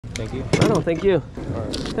Thank you. I don't thank you. All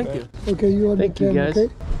right. Thank you. Okay, you want Thank you, guys.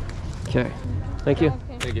 Okay. Thank you. Okay.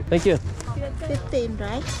 Thank you. Thank you. 15,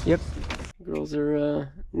 right? Yep. Girls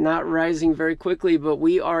are not rising very quickly, but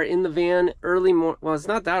we are in the van early well, it's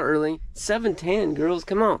not that early. 7:10, girls,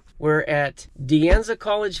 come on. We're at Anza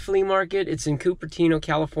College Flea Market. It's in Cupertino,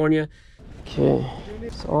 California. Okay,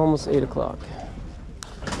 it's almost 8 o'clock.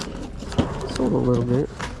 Sold a little bit.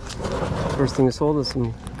 First thing I sold is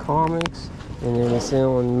some comics, and then we're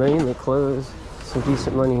selling mainly clothes. Some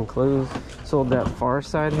decent money in clothes. Sold that Far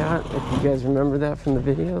Side hat, if you guys remember that from the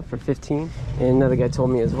video, for 15. And another guy told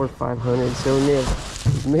me it was worth 500, so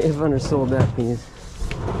we may have undersold that piece,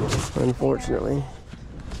 unfortunately.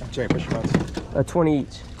 Jack, what's your odds? 20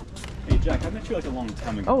 each. Hey Jack, I met you like a long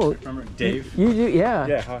time ago. Oh, remember Dave? You do, yeah.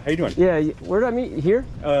 Yeah, how you doing? Yeah, where did I meet? Here?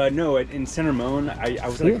 No, in Center Moan. I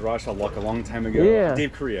was at a garage sale a long time ago. Yeah.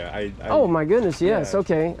 Dave Korea. Oh my goodness, yes, yeah.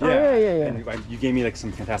 okay. Oh, yeah. And you gave me like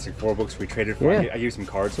some Fantastic Four books we traded for. Yeah. I gave you some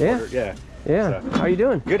cards for Yeah. it. Yeah. Yeah. So. How you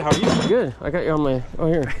doing? Good, how are you? Good. I got you on my,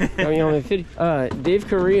 here. Got you on my video. Dave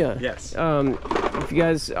Korea. Yes. If you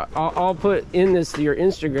guys, I'll put in this to your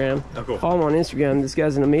Instagram. Oh, cool. Follow him on Instagram. This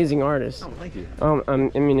guy's an amazing artist. Oh, thank you.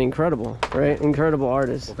 I mean, incredible, right? Incredible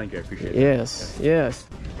artist. Well, thank you. I appreciate it. Yes, yes.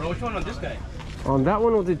 Well, which one on this guy? On that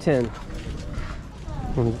one, we'll do 10.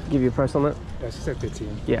 Can give you a price on that? Yeah, she said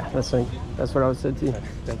 15. Yeah, that's fine. That's what I would say to you.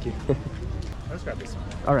 Thank you. I'll just grab this one.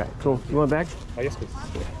 All right, cool. You want a bag? Oh, yes, please.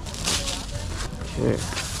 Okay.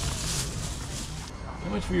 How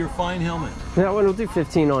much for your fine helmet? That one will do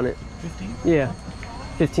 15 on it. 15? Yeah,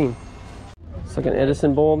 15. It's like an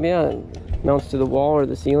Edison bulb, yeah. It mounts to the wall or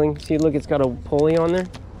the ceiling. See, look, it's got a pulley on there.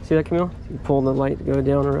 See that, Camille? You pull the light to go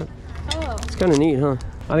down or up. Oh. It's kind of neat, huh?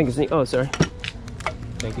 I think it's neat. Oh, sorry.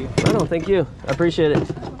 Thank you. I don't thank you. I appreciate it.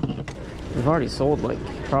 We've already sold like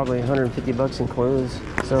probably 150 bucks in clothes.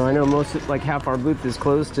 So I know like half our booth is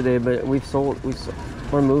closed today, but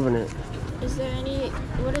we're moving it. Is there any,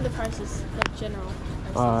 what are the prices, like general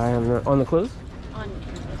prices? I am on the clothes? On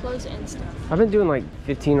clothes and stuff. I've been doing like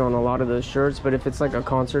 15 on a lot of those shirts, but if it's like a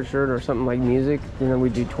concert shirt or something like music, then we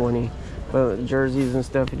do 20. But jerseys and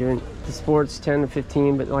stuff, you're doing the sports 10 to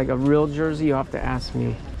 15, but like a real jersey, you have to ask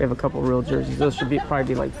me. We have a couple real jerseys. Those should probably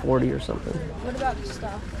be like 40 or something. What about the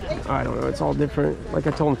stuff? I don't know, it's all different. Like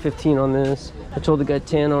I told him 15 on this. I told the guy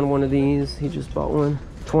 10 on one of these. He just bought one.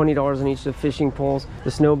 $20 on each of the fishing poles, the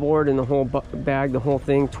snowboard, and the whole bag, the whole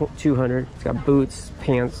thing, 200. It's got boots,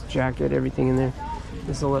 pants, jacket, everything in there.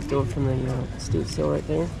 This is a leftover from the state sale right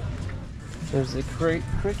there. There's the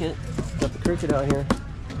cricket. Got the cricket out here.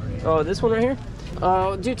 Oh, this one right here?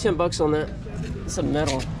 I'll do 10 bucks on that. It's a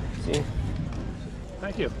metal. See?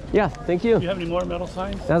 Thank you. Yeah, thank you. Do you have any more metal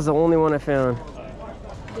signs? That's the only one I found.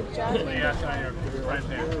 Good job. Right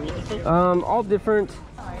there. All different.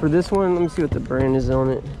 For this one, let me see what the brand is on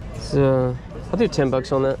it. It's, I'll do 10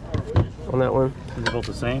 bucks on that one. They're both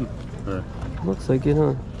the same? Or? Looks like it,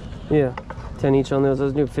 huh? Yeah, 10 each on those.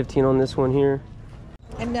 Let's do 15 on this one here.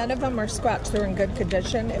 And none of them are scratched. They're in good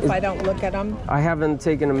condition if I don't look at them. I haven't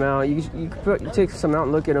taken them out. You could take some out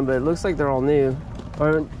and look at them, but it looks like they're all new.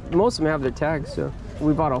 Or most of them have their tags, so.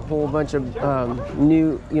 We bought a whole bunch of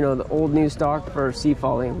new, the old new stock for sea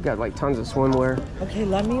falling. We've got like tons of swimwear. Okay,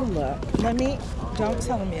 let me look. Don't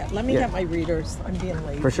tell them yet. Let me get my readers. I'm being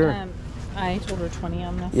lazy. For sure. I told her 20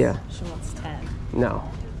 on this. Yeah. She wants 10. No.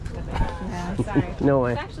 Yeah, sorry. No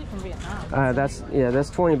way. It's actually from Vietnam. That's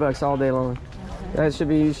 20 bucks all day long. That should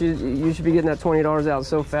be you should be getting that $20 out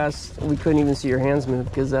so fast we couldn't even see your hands move,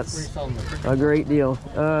 because that's a great deal.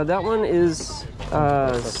 That one is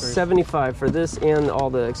 75 for this and all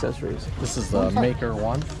the accessories. This is the Maker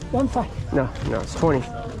one? 1.5. No, it's 20.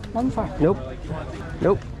 1.5.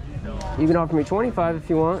 Nope. You can offer me 25 if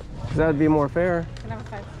you want, because that would be more fair.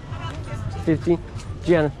 50.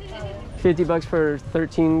 Gianna, 50 bucks for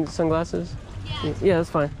 13 sunglasses? Yeah, that's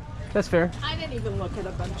fine. That's fair. I didn't even look at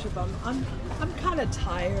a bunch of them. I'm kind of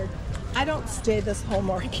tired. I don't stay this whole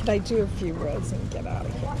market. I do a few rows and get out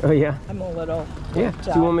of here. Oh, yeah? I'm a little Yeah.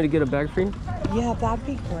 Do you want me to get a bag for you? Yeah, that'd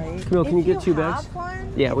be great. Camille, can you get 2 bags?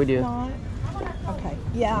 One? Yeah, we do. Not? Okay.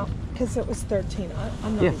 Yeah, because it was 13.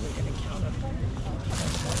 I'm not even going to count it.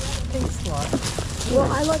 Thanks a lot.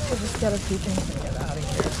 Well, I like to just get a few things and get out of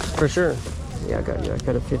here. For sure. Yeah, I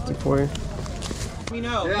got a 50 for you. Yeah,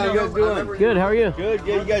 how you guys doing? Good, how are you? Good,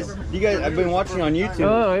 yeah, you guys, I've been watching on YouTube.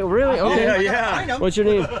 Oh, really? Okay. Yeah, I know. What's your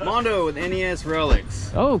name? Mondo with NES Relics.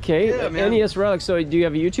 Oh, okay. Yeah, man. NES Relics. So do you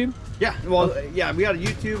have a YouTube? Yeah, well, yeah, we got a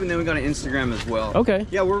YouTube and then we got an Instagram as well. Okay.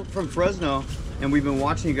 Yeah, we're from Fresno and we've been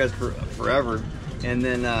watching you guys for forever. And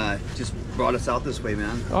then just brought us out this way,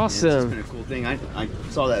 man. Awesome. And it's just been a cool thing. I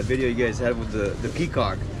saw that video you guys had with the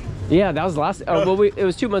peacock. Yeah, that was the last. Oh, well, it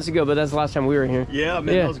was 2 months ago, but that's the last time we were here. Yeah,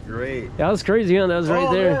 man, that was great. That was crazy, huh? That was right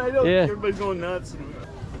there. Man, I know. Yeah. Everybody's going nuts.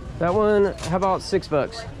 That one, how about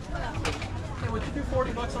 $6? Hey, would you do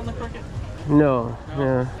 40 bucks on the cricket? No,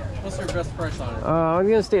 yeah. What's your best price on it? I'm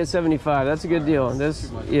gonna stay at 75. That's a good deal. This,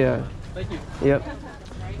 yeah. Thank you.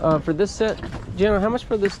 Yep. For this set, Jenna, how much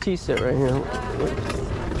for this tea set right here?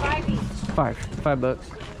 $5 bucks.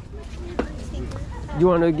 You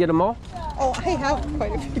want to get them all? Oh, I have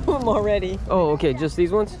quite a few of them already. Oh, okay. Just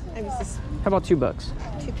these ones? I was just How about $2? 2 bucks.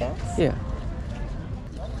 Yeah.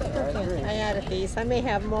 I added these. I may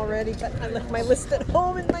have them already, but I left my list at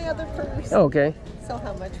home in my other purse. Oh, okay. So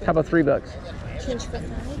how much? How about $3? Change for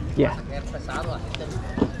 5? Yeah.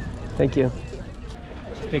 Thank you.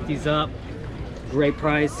 Pick these up. Great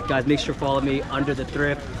price. Guys, make sure to follow me. Under the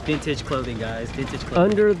Thrift. Vintage clothing, guys. Vintage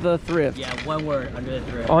clothing. Under the Thrift. Yeah, one word. Under the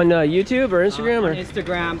Thrift. On YouTube or Instagram? On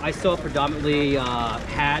Instagram. I sell predominantly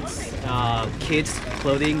hats, kids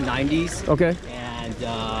clothing, 90s. Okay. And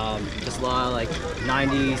just a lot of like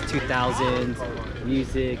 90s, 2000s,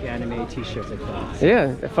 music, anime, t-shirts like that.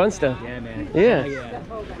 Yeah, fun stuff. Yeah, man. Yeah. Yeah.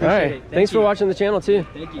 All right. Thanks for watching the channel too.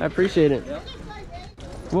 Thank you. I appreciate it. Yep.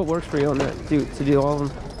 What works for you on that? To do all of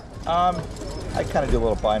them? I kind of do a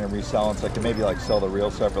little buying and reselling, so I can maybe like sell the reel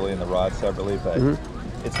separately and the rod separately, but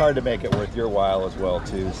it's hard to make it worth your while as well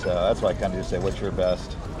too. So that's why I kind of just say, what's your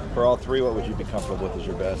best? For all three, what would you be comfortable with as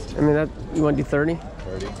your best? I mean, you want to do 30?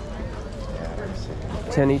 30? Yeah, let me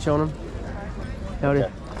see. 10 each on them? Howdy.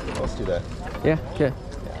 Okay, let's do that. Yeah, okay.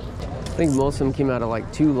 I think most of them came out of like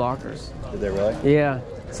 2 lockers. Did they really? Yeah.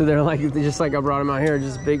 So they're like, just like I brought them out here,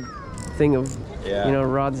 just a big thing of, you know,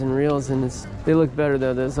 rods and reels, and they look better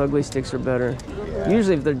though. Those ugly sticks are better. Yeah.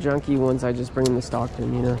 Usually if they're junky ones, I just bring them to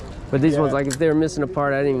Stockton, you know. But these ones, like if they were missing a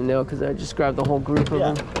part, I didn't even know because I just grabbed the whole group of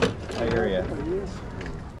them. I hear you.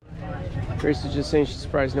 Grace is just saying she's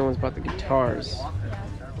surprised no one's bought the guitars.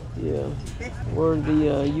 Yeah. Or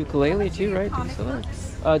the ukulele too, right? Do you sell that?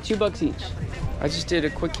 $2 each. I just did a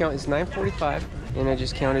quick count. It's $9.45, and I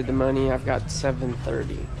just counted the money. I've got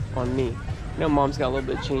 $7.30 on me. You know, Mom's got a little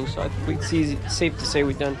bit of change, so I think it's safe to say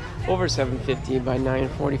we've done over $7.50 by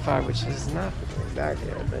 $9.45, which is not that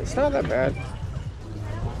good, but it's not that bad.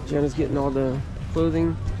 Jenna's getting all the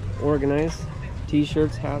clothing organized.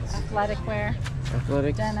 T-shirts, hats. Athletic wear.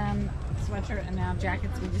 Athletics. Denim, sweatshirt, and now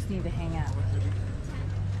jackets. We just need to hang out.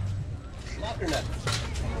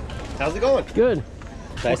 How's it going? Good.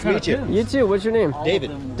 Nice to meet you. You too. What's your name?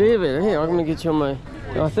 David. David. Hey, I'm gonna get you on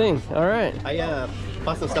my thing. All right. I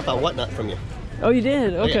bought some stuff on Whatnot from you. Oh, you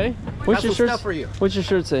did? Okay. Yeah. What's your Got some shirt? stuff for you. What's your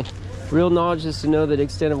shirt say? Real knowledge is to know the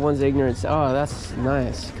extent of one's ignorance. Oh, that's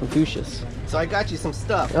nice. Confucius. So I got you some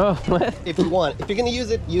stuff. Oh, what? If you want. If you're gonna use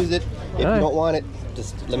it, use it. If you don't want it,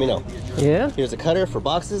 just let me know. Yeah? Here's a cutter for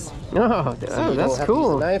boxes. Oh, So that's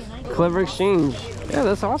cool. knife. Clever exchange. Yeah,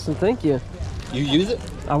 that's awesome. Thank you. You use it?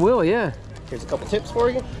 I will, yeah. Here's a couple tips for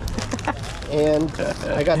you. And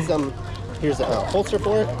I got some, here's a holster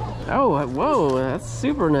for it. Oh, whoa, that's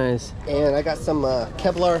super nice. And I got some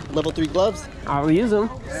Kevlar level 3 gloves. I'll use them.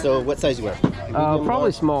 So what size you wear? Medium, Probably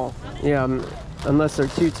large? small. Yeah, unless they're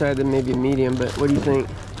too tight, then maybe medium, but what do you think?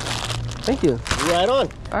 Thank you. Right on.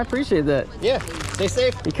 I appreciate that. Yeah, stay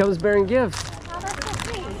safe. He comes bearing gifts.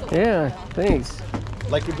 Yeah, thanks.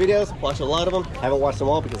 Like your videos, watch a lot of them. Haven't watched them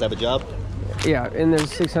all because I have a job. Yeah, and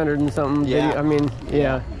there's 600 and something. Yeah. I mean,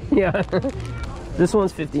 yeah. This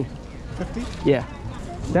one's 50. 50? Yeah.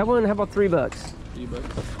 That one, how about $3?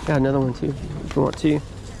 $3. Got another one too, if you want to.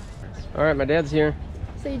 All right, my dad's here.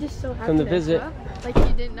 So you just so Come to visit. Like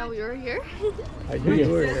you didn't know we were here? I knew you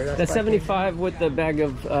were here. That's 75 with the bag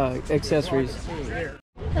of accessories.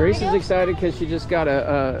 Grace is excited because she just got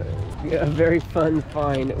a very fun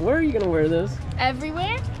find. Where are you gonna wear this?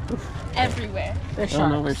 Everywhere? Everywhere. I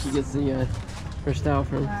don't know where she gets the her style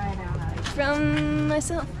from. From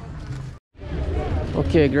myself.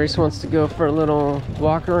 Okay, Grace wants to go for a little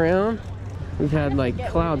walk around. We've had like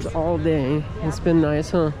clouds all day. It's been nice,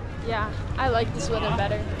 huh? Yeah, I like this weather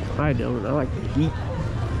better. I don't. I like the heat.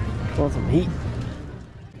 I want some heat.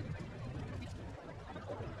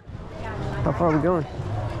 How far are we going?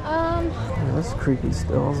 Oh, that's creepy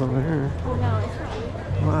stills over here. No, it's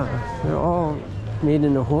not. Wow, they're all made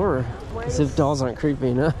into horror. As if dolls aren't creepy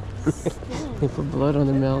enough. They put blood on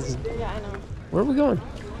their mouths. Yeah, I know. Where are we going?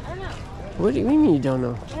 I don't know. What do you mean you don't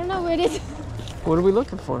know? I don't know where it is. What are we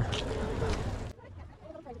looking for?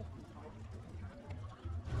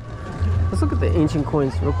 Let's look at the ancient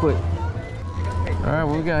coins real quick. All right,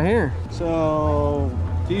 what we got here? So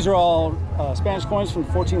these are all Spanish coins from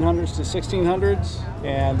 1400s to 1600s,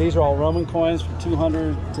 and these are all Roman coins from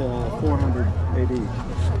 200 to 400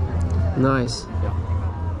 AD. Nice. Yeah.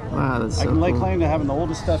 Wow, that's so I can lay cool. claim to having the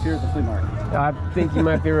oldest stuff here at the flea market. I think you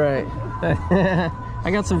might be right.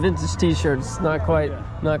 I got some vintage T-shirts. Not quite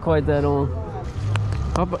that old.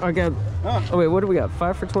 I got. Oh wait, what do we got?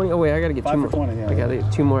 5 for 20. Oh wait, I gotta get 2 more. 5 for 20. Yeah. I gotta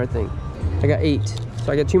get 2 more. I think. I got 8,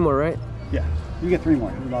 so I got 2 more, right? Yeah. You get 3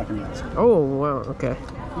 more. You're locking this. Oh wow. Okay.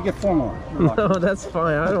 You get 4 more. No, that's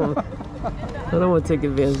fine. I don't want to take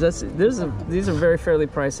advantage. These are very fairly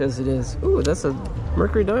priced as it is. Ooh, that's a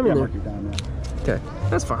Mercury diamond there. Mercury diamond. Okay,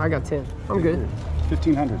 that's fine. I got 10. I'm good.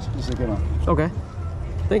 1500s. This is a good one. Okay.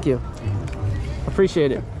 Thank you.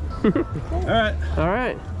 Appreciate it. All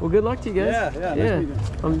right. Well, good luck to you guys. Yeah.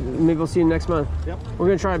 Nice meeting. Maybe we'll see you next month. Yep. We're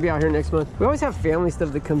gonna try to be out here next month. We always have family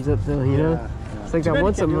stuff that comes up though, you know. It's like that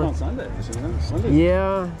once a month. On Sundays.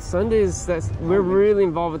 Yeah, Sundays. We're really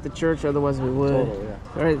involved with the church. Otherwise, we would. Totally, yeah.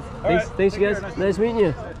 All right. Thanks, you guys. Nice meeting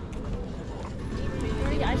you.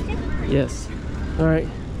 Ready ice cream? Yes. All right.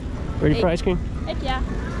 Ready for ice cream? Heck yeah.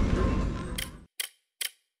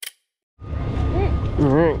 All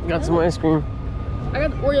right. Got some ice cream. I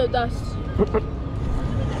got Oreo dust.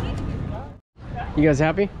 You guys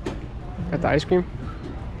happy? Got the ice cream?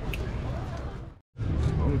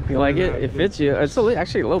 You like it? It fits you. It's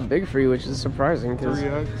actually a little big for you, which is surprising.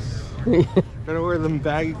 3X. Gotta wear them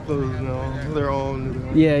baggy clothes now. Their own.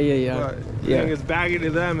 Yeah. But the thing is, baggy to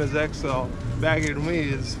them is XL. Baggy to me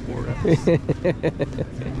is 4X.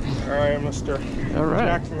 All right, Mr. All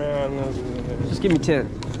right. Jackman. Just give me 10.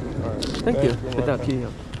 All right. Thank you. Without you.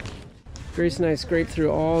 Grace and I scraped through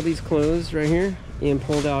all these clothes right here and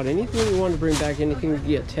pulled out anything we want to bring back, anything we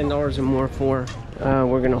get $10 or more for.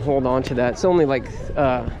 We're gonna hold on to that. It's only like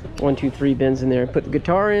 1, 2, 3 bins in there. Put the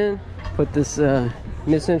guitar in, put this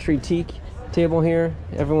mid-century teak table here.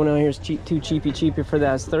 Everyone out here is too cheapy for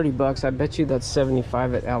that. It's 30 bucks. I bet you that's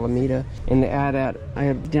 75 at Alameda. And the ad I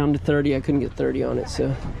have down to 30. I couldn't get 30 on it,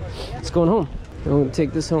 so it's going home. I'm gonna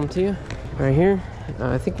take this home to you right here.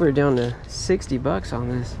 I think we're down to 60 bucks on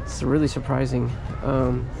this. It's really surprising.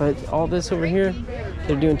 But all this over here,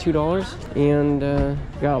 they're doing $2, and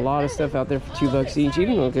got a lot of stuff out there for $2 each.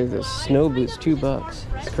 Even look at the snow boots, $2.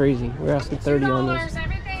 It's crazy. We're asking 30 on this.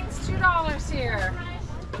 Everything's $2 here.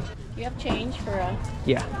 You have change for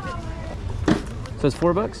Yeah. So it's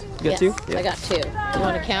 $4. You got 2? I got 2. You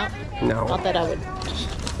want to count? No. Not that I would.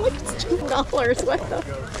 It's $2. What the?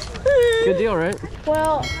 Good deal, right?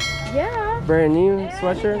 Well, yeah. Brand new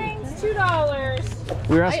sweatshirt. It's $2.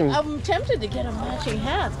 We were asking. I'm tempted to get them matching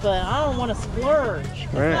hats, but I don't want to splurge.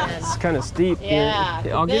 Right, it's kind of steep. Yeah.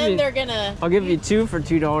 I'll give they're gonna. I'll give you 2 for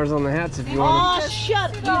 $2 on the hats if you want. Oh,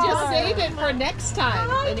 shut! You just save it for next time.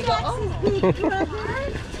 And you go, oh.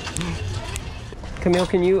 Camille,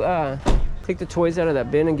 can you take the toys out of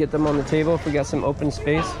that bin and get them on the table if we got some open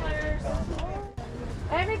space?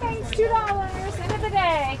 Everything's $2. End of the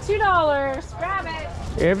day, $2. Grab it.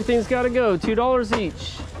 Everything's got to go. $2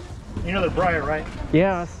 each. You know they're bright, right?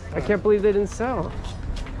 Yeah, I can't believe they didn't sell.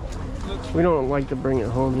 We don't like to bring it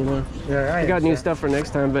home, you know. Yeah, I got new stuff for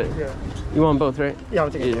next time, but you want both, right? Yeah,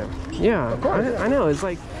 I'll take it. Yeah, of course, I know. It's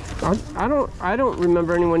like I don't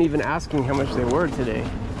remember anyone even asking how much they were today.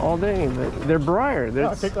 All day, but they're Briar.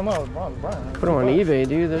 I'll take them out. Put them on eBay,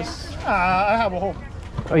 dude. I have a whole.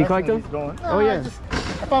 Oh, you collect them? Going. Oh yeah.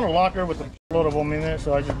 I found a locker with a load of them in there,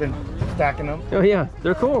 so I've just been stacking them. Oh yeah,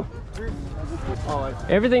 they're cool.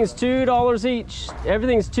 Everything's $2 each.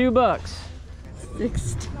 Everything's $2.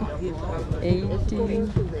 16,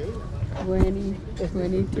 18, 20,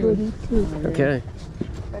 22. Okay.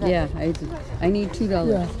 Yeah, I need $2.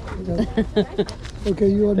 Yeah. Okay,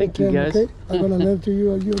 you want Thank me you 10, guys. okay? I'm gonna lend to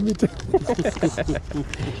you and you me 10.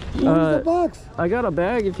 Where's the box? I got a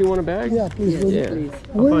bag if you want a bag. Yeah, please. Yeah. Please.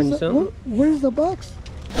 I'll find you something. Where's the box?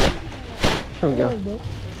 There we go.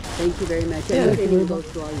 Thank you very much. Yeah. Everything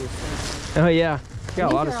goes to all your stuff. Oh yeah,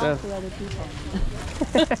 got a lot of These are all stuff. for other people.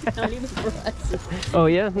 Not even for us. Oh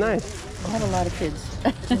yeah, nice. I have a lot of kids.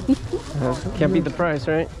 Can't beat the price,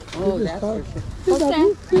 right? Oh, that's for sure. Sit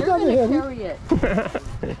down, You're down gonna here. carry it.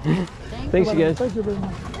 Thanks, you guys. Thank you very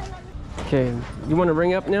much. Okay, you want to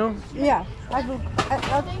ring up now? Yeah, I'm gonna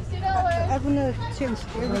change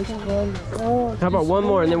everything. How about one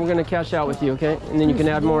more, and then we're gonna cash out with you, okay? And then you can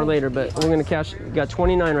add more later. But we're gonna cash. We got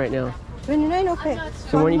 29 right now. 29, okay.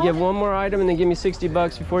 So why don't you give one more item and then give me 60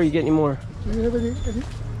 bucks before you get any more? Do you have any?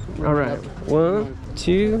 All right. 1,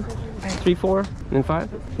 2, 3, 4, and then 5.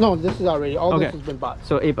 No, this is already. All Okay. this has been bought.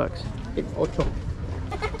 So $8. 8.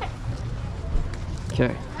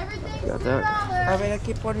 Okay. Got that. A ver,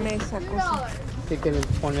 aquí ponme esa cosa.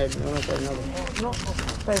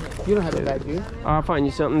 You don't have a bag, do you? I'll find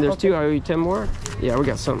you something. There's 2. I owe you 10 more. Yeah, we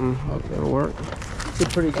got something that'll work.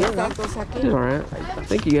 It's pretty good. Huh? It's all right.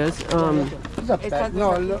 Thank you guys. a bag.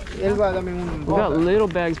 No, él va a darme un. We got little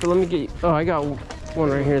bags, but let me get you. Oh, I got one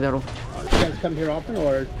right here that'll. You guys come here often,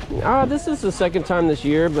 or? This is the second time this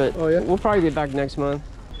year, but we'll probably be back next month.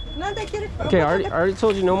 Okay, I already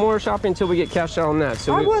told you no more shopping until we get cashed out on that.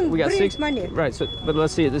 So we got 60 money. Right, so but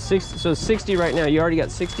let's see, the 60 right now. You already got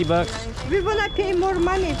 $60. We wanna pay more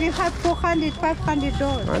money. We have $400,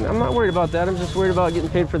 $500. I'm not worried about that. I'm just worried about getting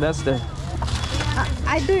paid for that stuff.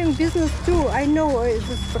 I doing business too. I know it's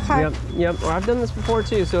hard. Yep. Well, I've done this before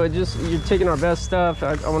too. So you're taking our best stuff.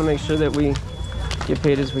 I want to make sure that we get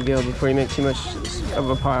paid as we go before you make too much of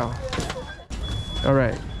a pile. All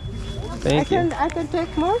right. Thank you. I can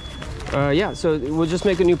take more? Yeah, so we'll just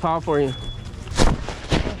make a new pile for you.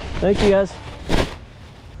 Thank you, guys.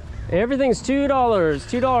 Everything's $2.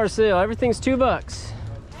 $2 sale. Everything's $2.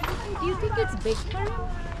 Do you think it's big time?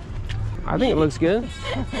 I think it looks good.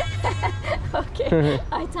 Okay,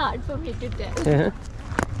 it's hard for me to tell. Yeah.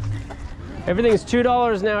 Everything's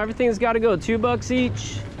 $2 now. Everything's got to go $2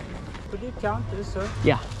 each. Could you count this, sir?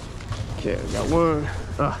 Yeah. Okay, we got one.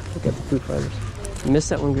 Oh, look at the food fibers. You missed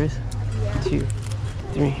that one, Grace? Yeah. 2,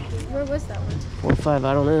 3. Where was that one? 4, 5,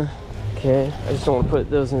 I don't know. Okay, I just don't want to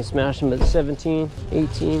put those in smash them, but 17,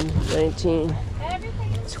 18, 19,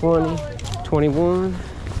 20, 21.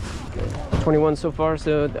 21 so far,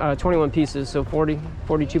 so 21 pieces, so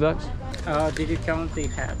 42 bucks. Did you count the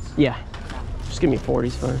hats? Yeah, just give me 40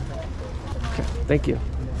 is fine. Okay, thank you.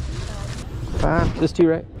 5, this 2,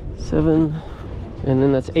 right? 7, and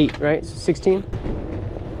then that's 8, right? So 16.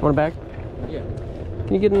 Want a bag? Yeah.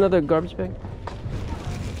 Can you get another garbage bag?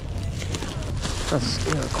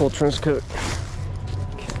 That's a cold trench coat.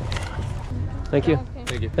 Okay. Thank you. Okay.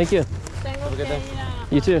 Thank you. Thank you. Have a good day.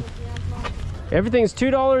 You too. Everything's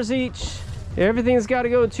 $2 each. Everything's got to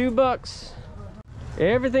go $2.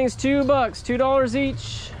 Everything's $2. $2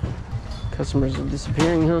 each. Customers are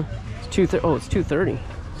disappearing, huh? It's 2:30. Oh, it's 2:30.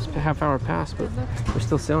 It's a half hour past, but we're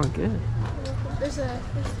still selling good. There's 20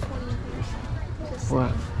 here.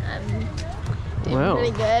 What? Doing Wow.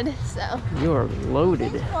 pretty good, so. You are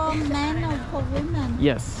loaded. For men or for women?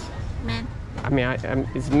 Yes. Men. I mean,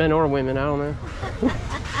 it's men or women. I don't know.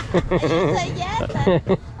 Say yes.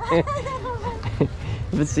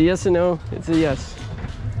 If it's a yes or no, it's a yes.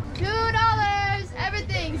 $2.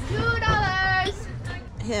 Everything's $2.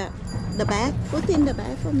 Here, the bag. Put in the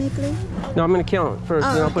bag for me, please. No, I'm gonna count it first,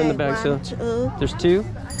 then I'll put it in the bag. 1, So 2, there's 2,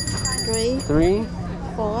 3, 3,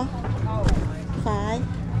 4, 5,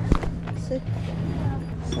 6,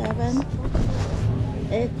 7,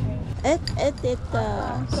 8. 8 is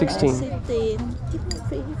 16. 16. Give me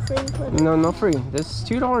free for me. No free. This is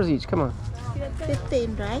 $2 each. Come on.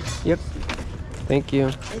 15, right? Yep. Thank you.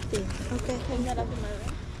 18. Okay, hang that up in my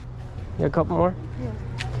room. You got a couple more? Yeah.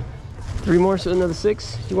 3 more, so another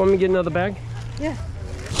 6. Do you want me to get another bag? Yeah.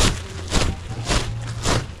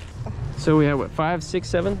 So we have what, 5, 6,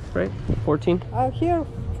 7, right? 14? Here,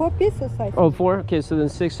 4 pieces, I think. Oh, 4? Okay, so then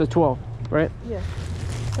 6 to 12, right? Yeah.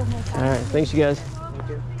 All right, thanks you guys.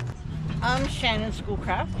 I'm Shannon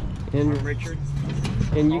Schoolcraft. And I'm Richard.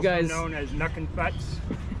 And you also guys known as Knuckin' Putts,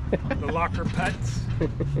 the Locker Putts.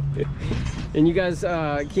 And you guys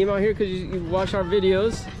came out here because you watch our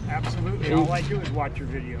videos. Absolutely. And All I do is watch your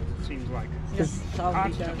videos, it seems like. Yes,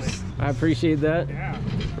 Constantly. I appreciate that. Yeah.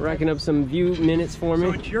 Racking up some view minutes for me.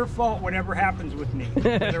 So it's your fault whatever happens with me,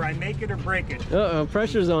 whether I make it or break it. Uh-oh,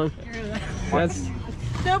 pressure's on. That's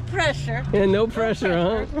No pressure. yeah, no pressure,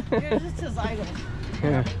 huh? You're just as idle.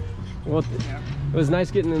 Yeah. Well, it was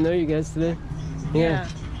nice getting to know you guys today. Yeah.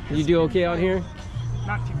 You do okay out here?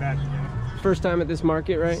 Not too bad today. First time at this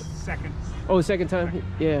market, right? Second. Oh, second time?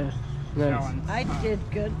 Yeah. Nice. I did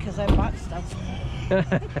good because I bought stuff. I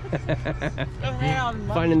ran out of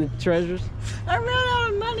money. Finding the treasures? I ran out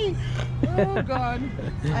of money. Oh God.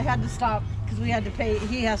 I had to stop because we had to pay.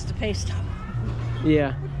 He has to pay stuff.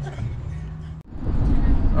 Yeah.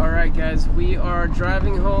 All right, guys, we are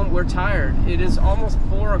driving home. We're tired. It is almost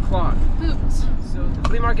 4 o'clock. So the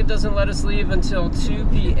flea market doesn't let us leave until 2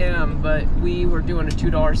 p.m., but we were doing a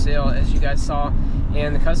 $2 sale, as you guys saw,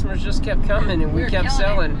 and the customers just kept coming, and we kept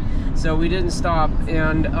selling. So we didn't stop,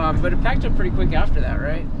 and but it packed up pretty quick after that,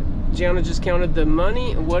 right? Gianna just counted the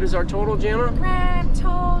money. What is our total, Gianna? Grand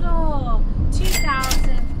total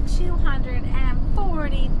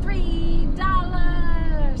 $2,243.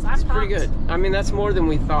 That's pretty good. I mean, that's more than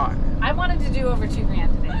we thought. I wanted to do over $2,000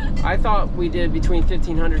 today. I thought we did between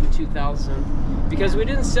 $1,500 and $2,000 because we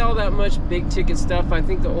didn't sell that much big ticket stuff. I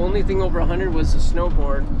think the only thing over $100 was the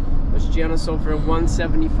snowboard, which Gianna sold for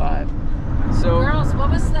 $175. So, girls, what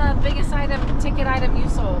was the biggest ticket item you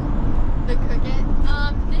sold? The cricket.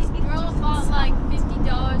 This girl bought like $50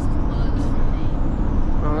 clothes from me.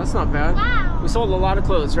 Oh, that's not bad. Wow. We sold a lot of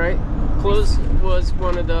clothes, right? Clothes was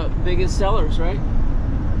one of the biggest sellers, right?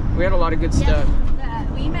 We had a lot of good stuff.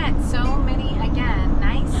 We met so many, again,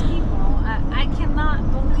 nice people. I cannot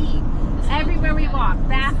believe everywhere we walk,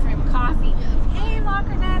 bathroom, coffee. Hey,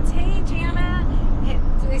 Lockernuts. Hey, Jana.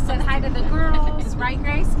 They said hi to the girls. Right,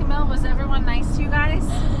 Grace? Camille, was everyone nice to you guys?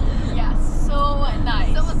 Yeah, so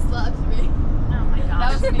nice. Someone slapped me. Oh my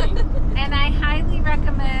gosh. That was me. And I highly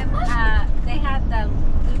recommend, they had the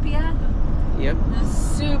lupia. Yep.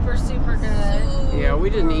 Super, super good. Yeah, we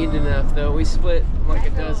didn't eat enough though. We split like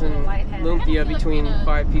a dozen lumpia between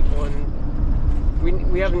 5 people,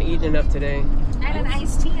 and we haven't eten enough today. I had an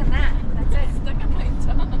iced tea in that. That's it. Stuck in my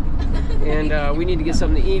tongue. And we need to get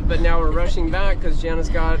something to eat, but now we're rushing back because Jana's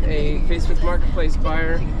got a Facebook Marketplace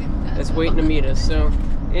buyer that's waiting to meet us. So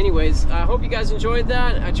anyways, I hope you guys enjoyed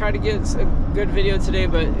that. I tried to get a good video today,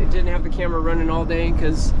 but it didn't have the camera running all day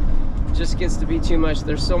because it just gets to be too much.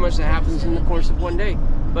 There's so much that happens in the course of one day.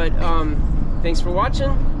 But thanks for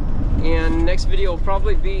watching, and next video will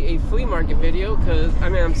probably be a flea market video, because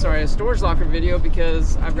I'm sorry, a storage locker video,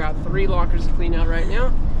 because I've got 3 lockers to clean out right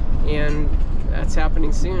now, and that's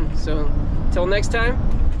happening soon. So until next time,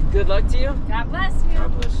 good luck to you. God bless you.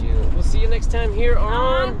 God bless you. We'll see you next time here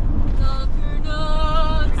on Locker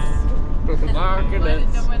Nuts.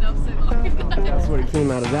 That's what it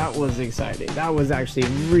came out of. That was exciting. That was actually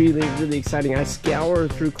really, really exciting. I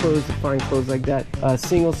scoured through clothes to find clothes like that.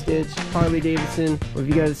 Single stitch, Harley Davidson. Or if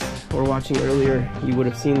you guys were watching earlier, you would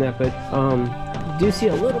have seen that. But you do see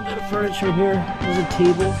a little bit of furniture in here. There's a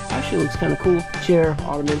table. Actually looks kind of cool. Chair,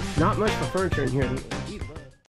 ottoman. Not much for furniture in here.